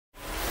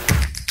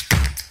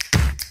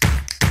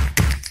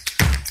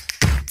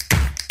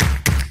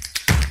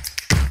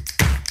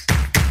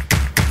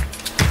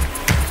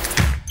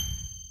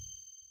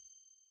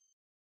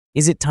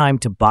Is it time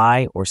to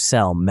buy or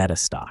sell Meta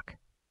stock?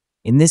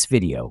 In this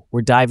video,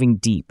 we're diving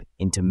deep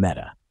into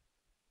Meta.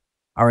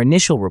 Our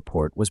initial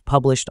report was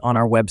published on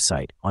our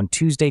website on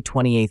Tuesday,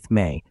 28th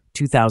May,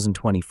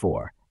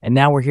 2024, and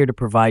now we're here to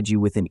provide you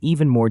with an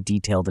even more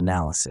detailed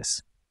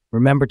analysis.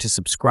 Remember to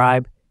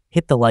subscribe,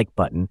 hit the like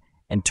button,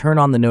 and turn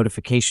on the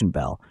notification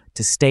bell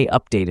to stay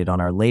updated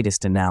on our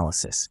latest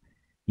analysis.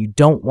 You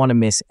don't want to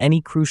miss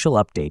any crucial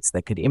updates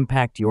that could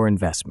impact your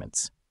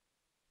investments.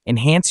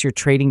 Enhance your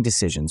trading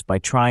decisions by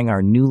trying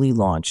our newly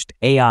launched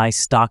AI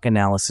stock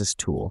analysis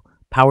tool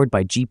powered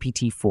by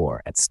GPT-4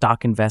 at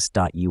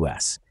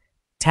StockInvest.us.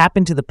 Tap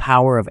into the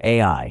power of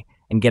AI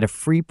and get a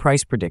free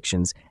price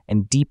predictions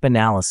and deep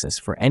analysis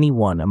for any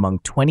one among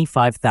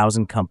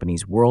 25,000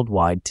 companies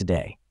worldwide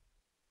today.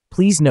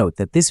 Please note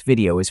that this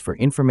video is for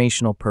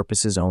informational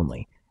purposes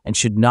only and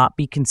should not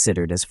be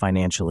considered as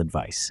financial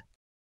advice.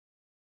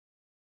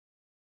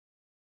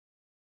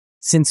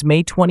 Since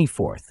May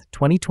 24th,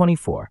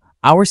 2024,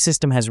 our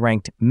system has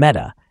ranked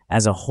Meta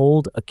as a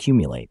hold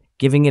accumulate,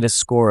 giving it a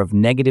score of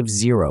negative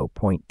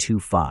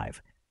 0.25.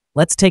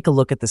 Let's take a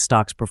look at the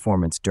stock's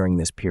performance during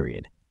this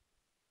period.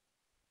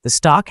 The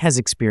stock has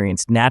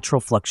experienced natural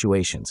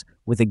fluctuations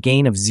with a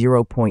gain of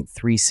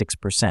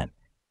 0.36%.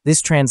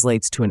 This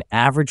translates to an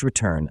average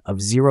return of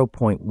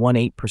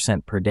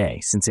 0.18% per day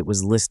since it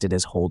was listed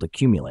as hold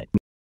accumulate.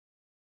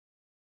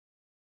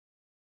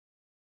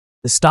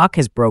 The stock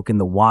has broken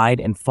the wide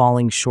and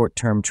falling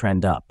short-term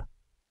trend up.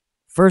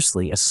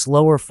 Firstly, a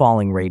slower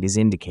falling rate is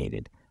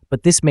indicated,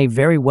 but this may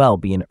very well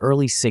be an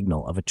early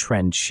signal of a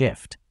trend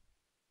shift.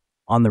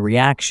 On the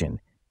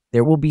reaction,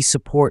 there will be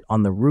support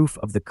on the roof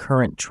of the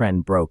current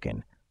trend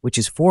broken, which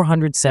is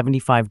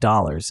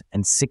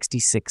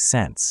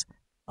 $475.66,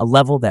 a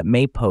level that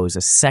may pose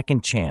a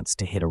second chance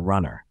to hit a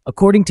runner.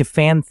 According to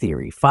fan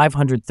theory,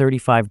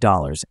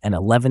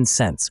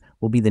 $535.11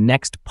 will be the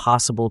next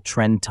possible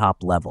trend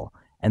top level,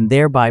 and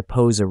thereby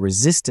pose a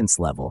resistance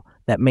level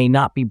that may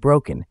not be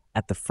broken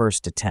at the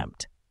first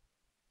attempt.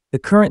 The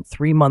current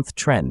 3-month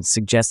trend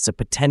suggests a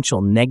potential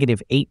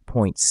negative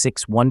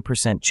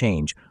 8.61%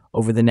 change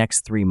over the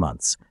next 3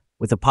 months,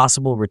 with a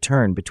possible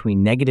return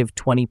between negative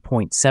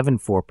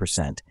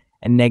 20.74%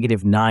 and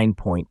negative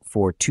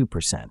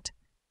 9.42%.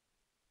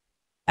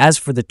 As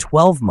for the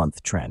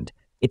 12-month trend,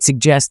 it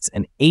suggests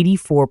an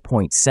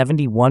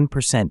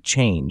 84.71%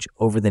 change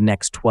over the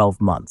next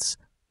 12 months,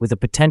 with a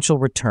potential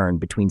return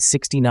between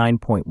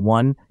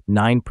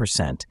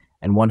 69.19%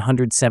 and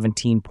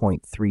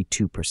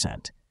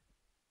 117.32%.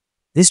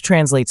 This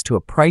translates to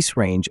a price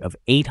range of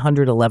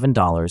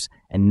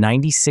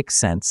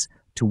 $811.96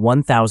 to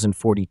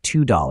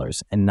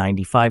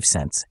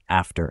 $1,042.95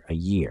 after a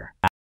year.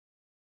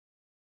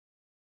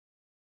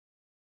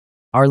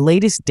 Our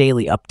latest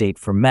daily update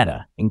for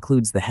Meta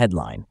includes the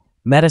headline,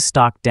 Meta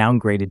stock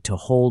downgraded to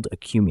hold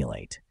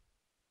accumulate.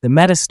 The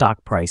Meta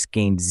stock price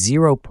gained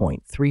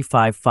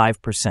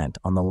 0.355%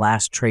 on the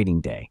last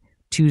trading day,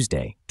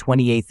 Tuesday,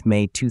 28th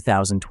May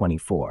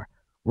 2024,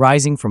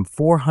 rising from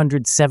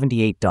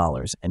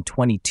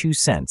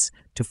 $478.22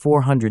 to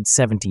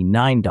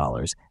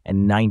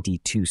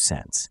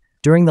 $479.92.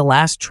 During the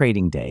last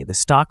trading day, the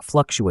stock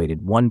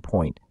fluctuated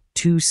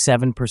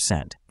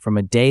 1.27% from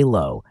a day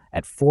low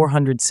at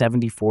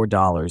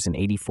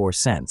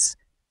 $474.84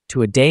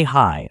 to a day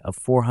high of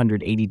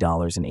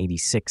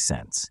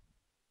 $480.86.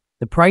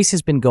 The price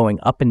has been going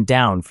up and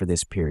down for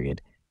this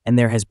period, and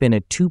there has been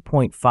a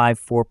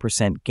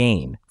 2.54%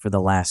 gain for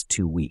the last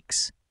 2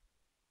 weeks.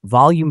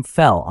 Volume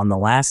fell on the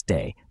last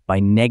day by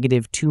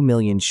negative 2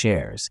 million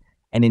shares,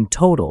 and in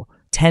total,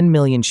 10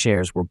 million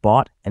shares were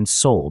bought and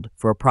sold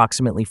for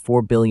approximately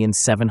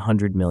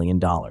 $4.7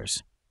 billion.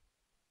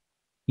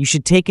 You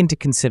should take into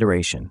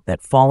consideration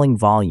that falling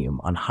volume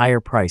on higher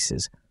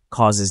prices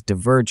causes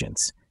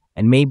divergence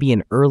and may be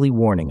an early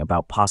warning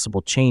about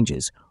possible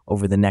changes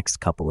over the next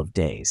couple of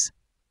days.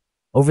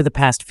 Over the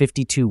past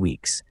 52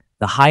 weeks,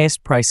 the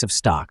highest price of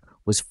stock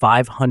was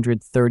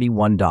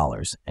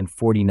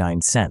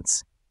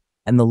 $531.49,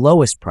 and the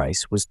lowest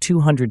price was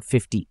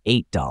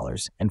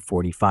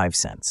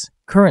 $258.45.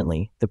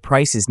 Currently, the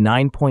price is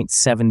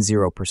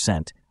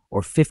 9.70%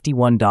 or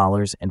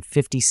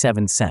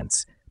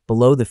 $51.57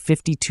 below the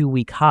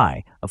 52-week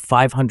high of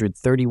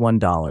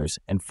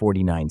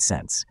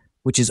 $531.49,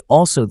 which is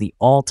also the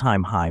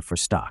all-time high for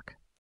stock.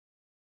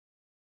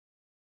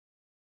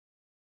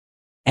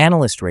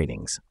 Analyst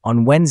ratings.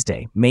 On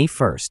Wednesday, May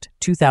 1st,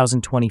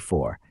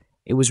 2024,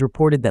 it was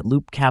reported that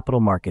Loop Capital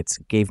Markets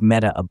gave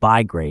Meta a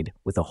buy grade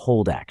with a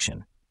hold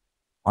action.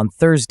 On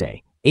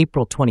Thursday,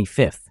 April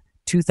 25th,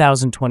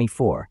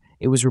 2024,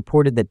 it was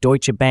reported that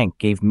Deutsche Bank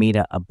gave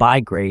Meta a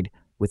buy grade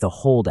with a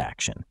hold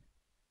action.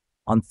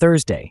 On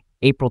Thursday,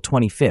 April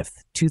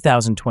 25th,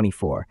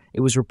 2024,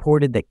 it was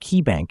reported that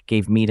KeyBank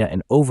gave Meta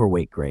an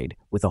overweight grade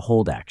with a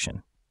hold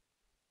action.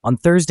 On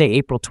Thursday,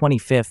 April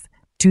 25th,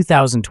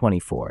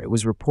 2024, it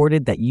was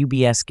reported that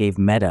UBS gave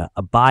Meta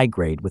a buy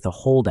grade with a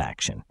hold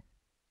action.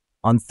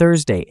 On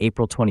Thursday,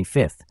 April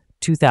 25th,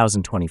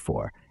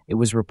 2024, it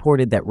was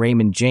reported that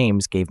Raymond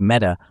James gave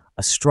Meta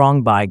a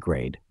strong buy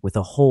grade with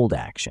a hold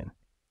action.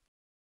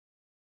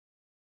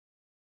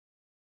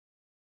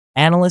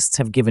 Analysts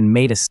have given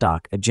Meta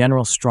stock a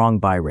general strong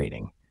buy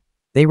rating.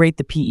 They rate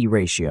the PE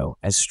ratio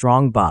as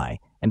strong buy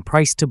and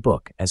price to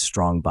book as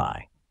strong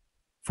buy.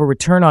 For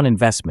return on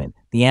investment,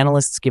 the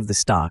analysts give the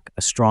stock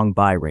a strong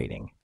buy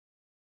rating.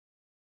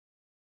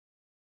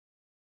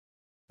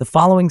 The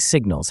following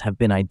signals have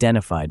been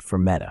identified for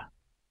Meta.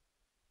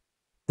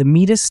 The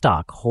Meta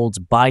stock holds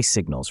buy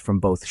signals from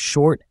both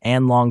short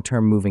and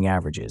long-term moving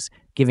averages,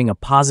 giving a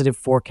positive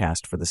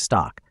forecast for the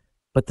stock,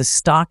 but the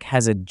stock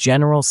has a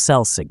general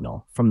sell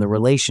signal from the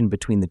relation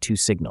between the two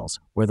signals,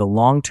 where the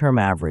long-term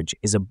average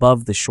is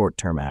above the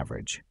short-term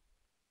average.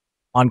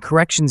 On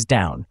corrections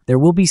down, there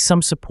will be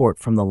some support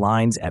from the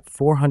lines at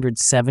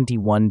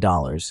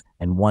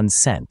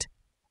 $471.01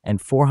 and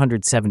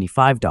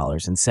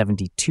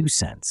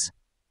 $475.72.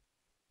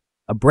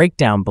 A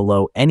breakdown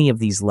below any of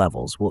these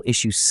levels will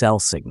issue sell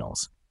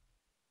signals.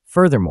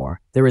 Furthermore,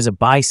 there is a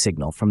buy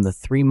signal from the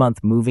 3-month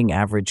moving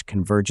average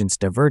convergence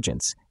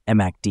divergence,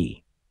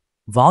 MACD.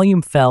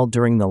 Volume fell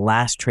during the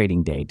last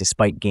trading day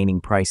despite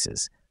gaining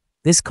prices.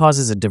 This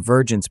causes a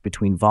divergence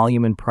between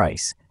volume and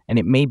price, and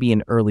it may be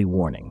an early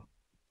warning.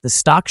 The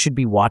stock should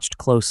be watched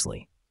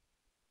closely.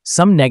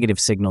 Some negative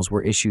signals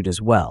were issued as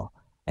well,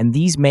 and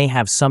these may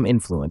have some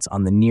influence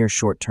on the near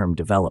short-term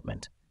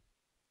development.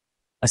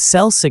 A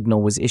sell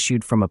signal was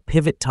issued from a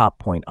pivot top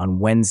point on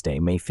Wednesday,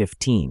 May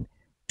 15,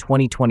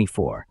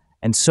 2024,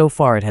 and so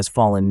far it has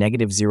fallen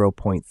negative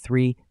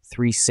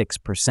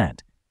 0.336%.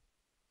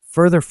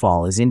 Further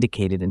fall is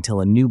indicated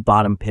until a new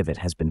bottom pivot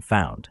has been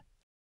found.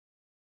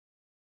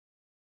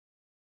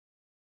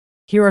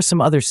 Here are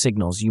some other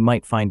signals you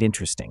might find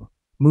interesting.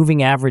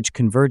 Moving average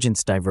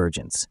convergence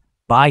divergence,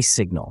 buy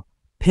signal,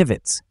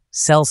 pivots,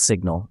 sell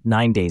signal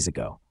 9 days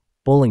ago,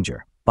 Bollinger,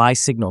 buy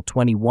signal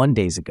 21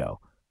 days ago,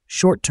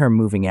 short-term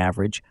moving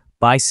average,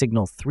 buy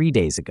signal 3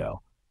 days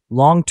ago,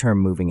 long-term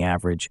moving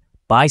average,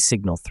 buy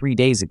signal 3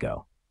 days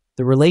ago.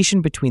 The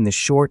relation between the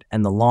short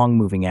and the long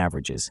moving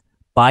averages,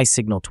 buy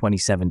signal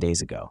 27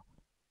 days ago.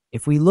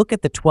 If we look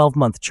at the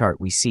 12-month chart,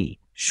 we see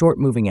short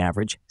moving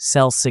average,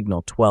 sell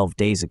signal 12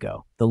 days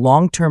ago. The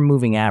long-term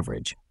moving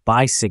average,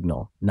 buy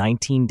signal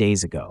 19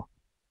 days ago.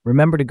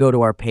 Remember to go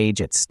to our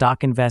page at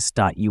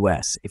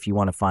StockInvest.us if you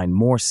want to find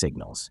more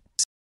signals.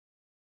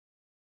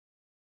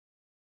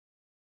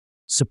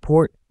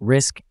 Support,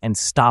 risk, and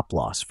stop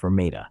loss for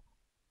Meta.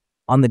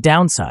 On the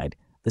downside,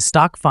 the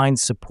stock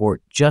finds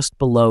support just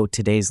below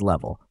today's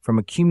level from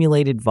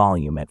accumulated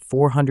volume at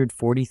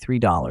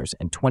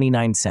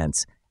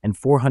 $443.29 and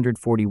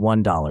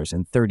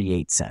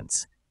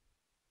 $441.38.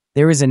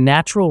 There is a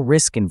natural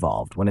risk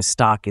involved when a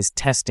stock is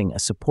testing a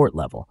support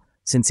level,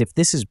 since if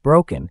this is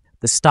broken,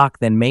 the stock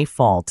then may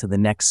fall to the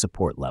next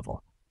support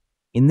level.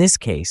 In this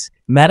case,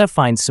 Meta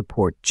finds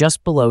support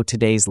just below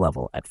today's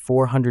level at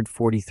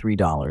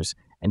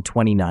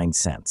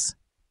 $443.29.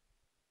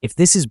 If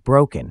this is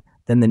broken,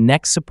 then the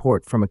next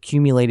support from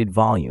accumulated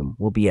volume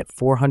will be at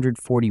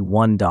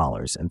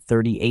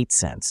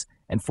 $441.38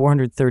 and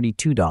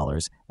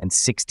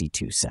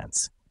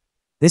 $432.62.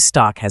 This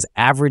stock has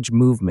average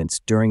movements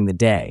during the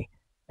day,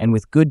 and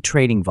with good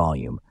trading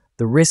volume,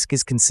 the risk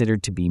is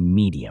considered to be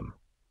medium.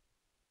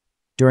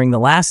 During the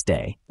last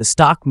day, the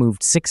stock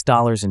moved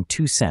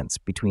 $6.02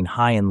 between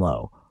high and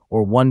low,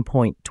 or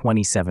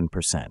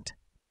 1.27%.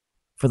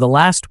 For the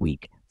last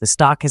week, the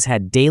stock has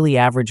had daily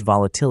average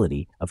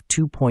volatility of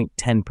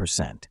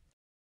 2.10%.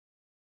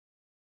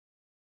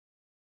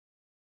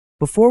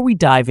 Before we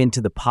dive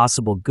into the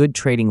possible good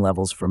trading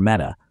levels for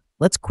Meta,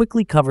 let's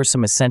quickly cover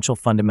some essential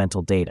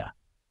fundamental data.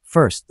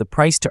 First, the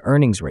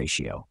price-to-earnings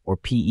ratio, or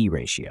PE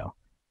ratio.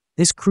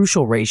 This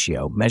crucial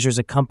ratio measures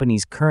a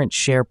company's current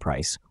share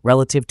price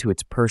relative to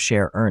its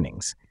per-share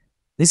earnings.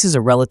 This is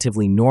a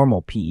relatively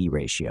normal PE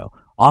ratio,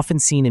 often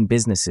seen in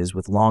businesses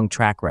with long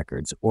track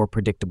records or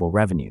predictable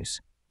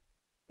revenues.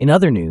 In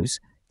other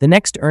news, the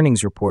next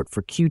earnings report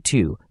for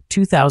Q2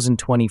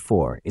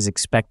 2024 is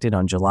expected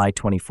on July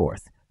 24,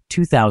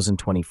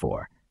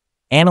 2024.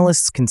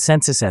 Analysts'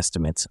 consensus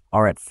estimates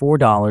are at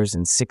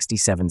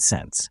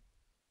 $4.67.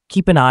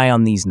 Keep an eye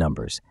on these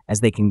numbers,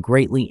 as they can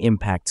greatly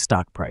impact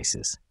stock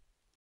prices.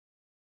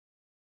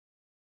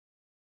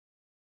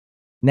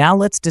 Now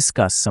let's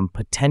discuss some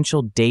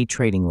potential day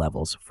trading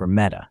levels for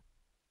Meta.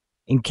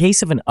 In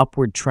case of an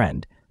upward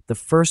trend, the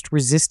first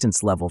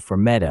resistance level for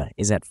Meta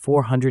is at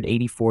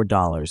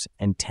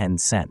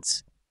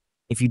 $484.10.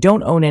 If you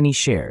don't own any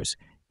shares,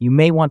 you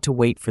may want to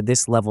wait for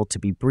this level to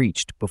be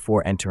breached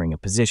before entering a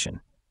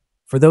position.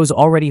 For those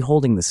already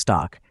holding the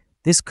stock,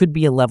 this could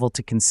be a level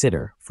to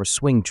consider for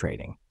swing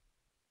trading.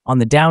 On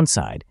the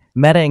downside,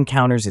 Meta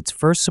encounters its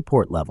first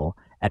support level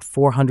at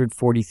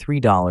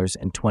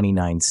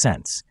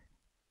 $443.29.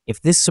 If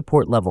this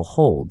support level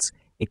holds,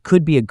 it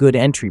could be a good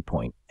entry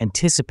point,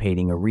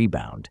 anticipating a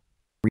rebound.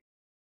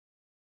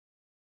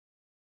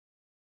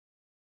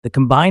 The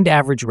combined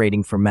average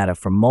rating for Meta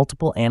from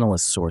multiple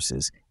analyst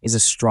sources is a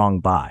strong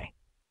buy.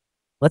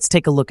 Let's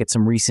take a look at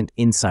some recent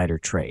insider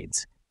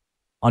trades.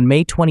 On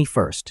May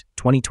 21,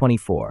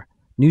 2024,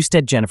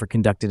 Newstead Jennifer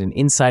conducted an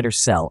insider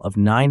sell of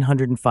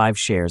 905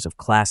 shares of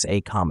Class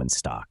A common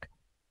stock.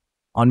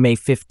 On May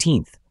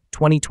 15,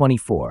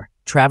 2024,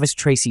 Travis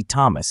Tracy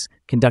Thomas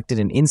conducted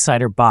an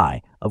insider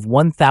buy of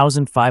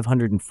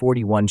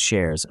 1,541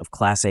 shares of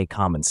Class A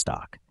common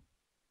stock.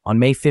 On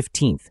May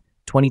 15,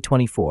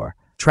 2024,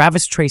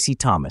 Travis Tracy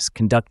Thomas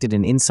conducted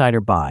an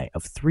insider buy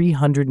of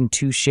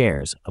 302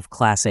 shares of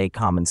Class A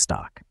common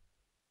stock.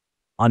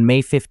 On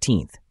May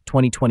 15,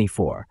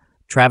 2024,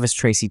 Travis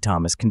Tracy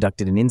Thomas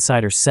conducted an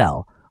insider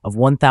sell of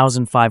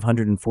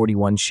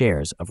 1,541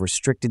 shares of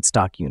restricted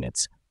stock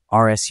units,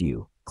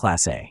 RSU,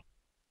 Class A.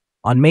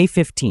 On May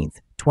 15,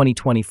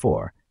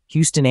 2024,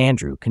 Houston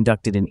Andrew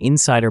conducted an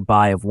insider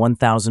buy of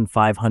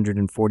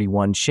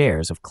 1,541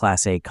 shares of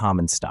Class A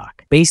common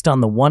stock. Based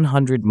on the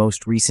 100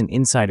 most recent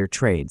insider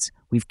trades,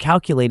 we've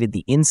calculated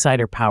the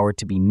insider power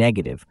to be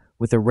negative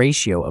with a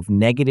ratio of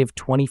negative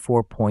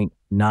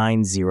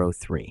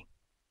 24.903.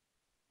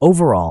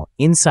 Overall,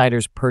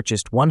 insiders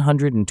purchased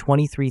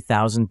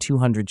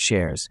 123,200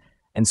 shares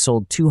and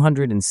sold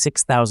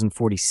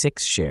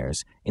 206,046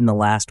 shares in the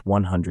last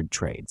 100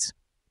 trades.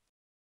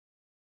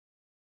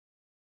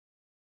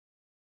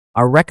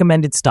 Our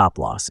recommended stop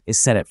loss is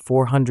set at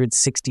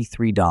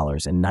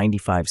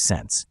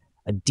 $463.95,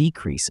 a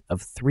decrease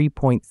of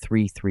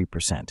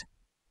 3.33%.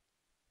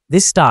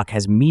 This stock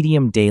has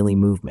medium daily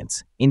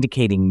movements,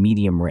 indicating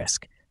medium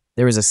risk.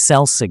 There is a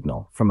sell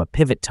signal from a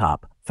pivot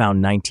top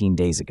found 19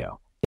 days ago.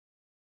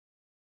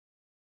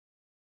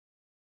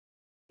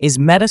 Is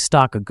Meta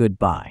stock a good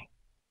buy?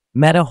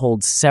 Meta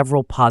holds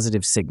several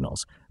positive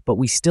signals, but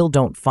we still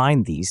don't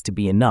find these to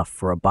be enough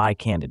for a buy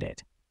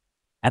candidate.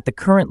 At the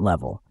current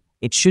level,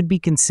 it should be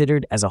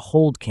considered as a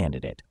hold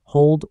candidate,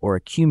 hold or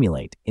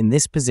accumulate in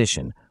this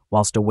position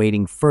whilst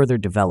awaiting further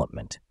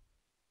development.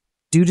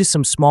 Due to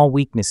some small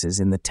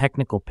weaknesses in the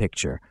technical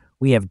picture,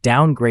 we have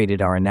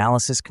downgraded our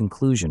analysis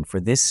conclusion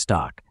for this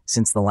stock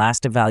since the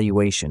last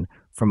evaluation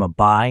from a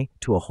buy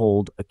to a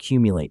hold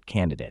accumulate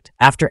candidate.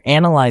 After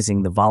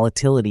analyzing the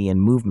volatility and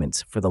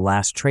movements for the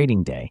last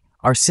trading day,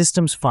 our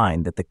systems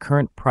find that the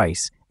current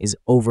price is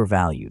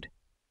overvalued.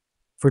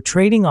 For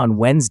trading on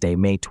Wednesday,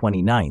 May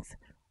 29th,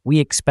 we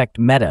expect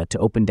Meta to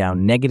open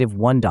down negative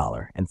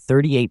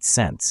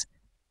 $1.38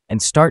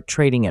 and start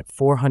trading at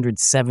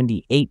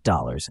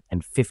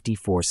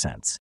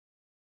 $478.54.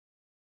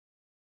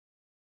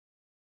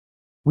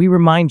 We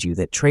remind you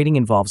that trading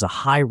involves a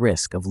high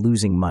risk of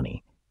losing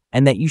money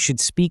and that you should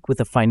speak with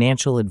a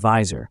financial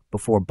advisor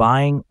before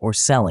buying or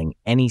selling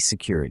any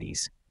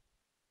securities.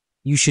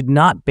 You should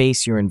not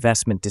base your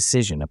investment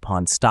decision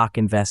upon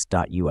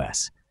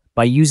StockInvest.us.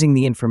 By using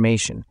the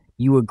information,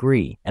 you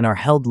agree and are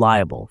held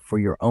liable for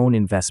your own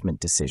investment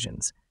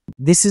decisions.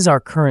 This is our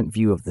current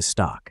view of the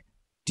stock.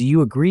 Do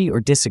you agree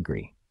or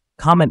disagree?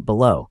 Comment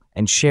below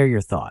and share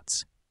your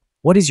thoughts.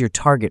 What is your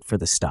target for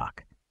the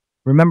stock?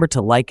 Remember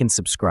to like and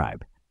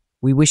subscribe.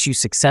 We wish you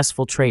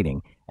successful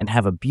trading and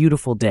have a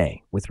beautiful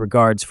day with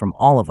regards from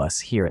all of us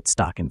here at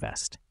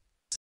StockInvest.